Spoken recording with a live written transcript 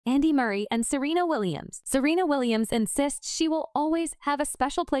Andy Murray and Serena Williams. Serena Williams insists she will always have a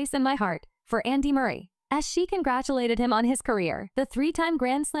special place in my heart for Andy Murray. As she congratulated him on his career, the three-time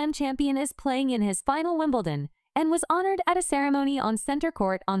Grand Slam champion is playing in his final Wimbledon and was honored at a ceremony on center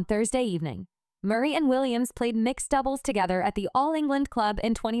court on Thursday evening. Murray and Williams played mixed doubles together at the All England Club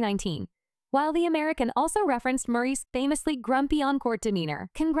in 2019, while the American also referenced Murray's famously grumpy on-court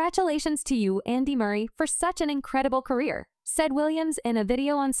demeanor. "Congratulations to you, Andy Murray, for such an incredible career," said Williams in a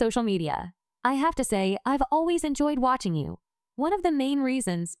video on social media. "I have to say, I've always enjoyed watching you. One of the main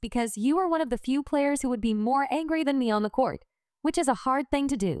reasons because you are one of the few players who would be more angry than me on the court, which is a hard thing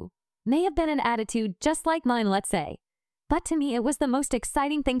to do. May have been an attitude just like mine, let's say. But to me, it was the most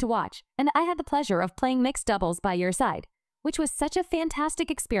exciting thing to watch, and I had the pleasure of playing mixed doubles by your side, which was such a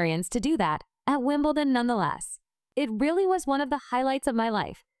fantastic experience to do that at Wimbledon nonetheless. It really was one of the highlights of my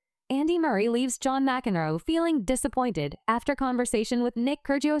life." Andy Murray leaves John McEnroe feeling disappointed after conversation with Nick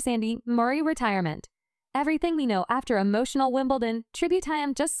Kyrgios. Andy Murray retirement. "Everything we know after emotional Wimbledon tribute. I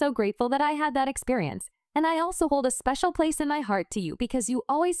am just so grateful that I had that experience. And I also hold a special place in my heart to you because you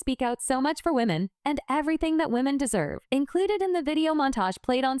always speak out so much for women and everything that women deserve." Included in the video montage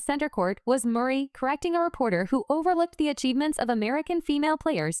played on center court was Murray correcting a reporter who overlooked the achievements of American female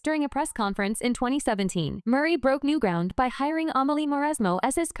players during a press conference in 2017. Murray broke new ground by hiring Amelie Mauresmo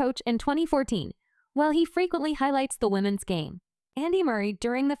as his coach in 2014, while he frequently highlights the women's game. Andy Murray,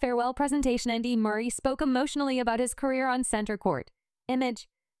 during the farewell presentation, Andy Murray spoke emotionally about his career on center court. Image: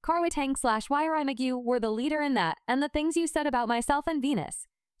 Carwitang/Wire McGee were the leader in that, and the things you said about myself and Venus.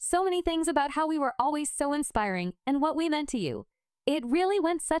 So many things about how we were always so inspiring and what we meant to you. It really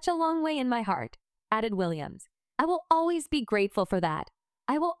went such a long way in my heart," added Williams. "I will always be grateful for that.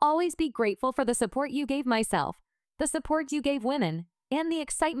 I will always be grateful for the support you gave myself, the support you gave women, and the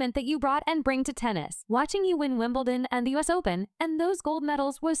excitement that you brought and bring to tennis. Watching you win Wimbledon and the US Open and those gold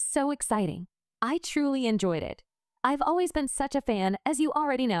medals was so exciting. I truly enjoyed it. I've always been such a fan, as you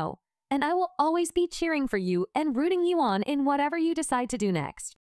already know, and I will always be cheering for you and rooting you on in whatever you decide to do next."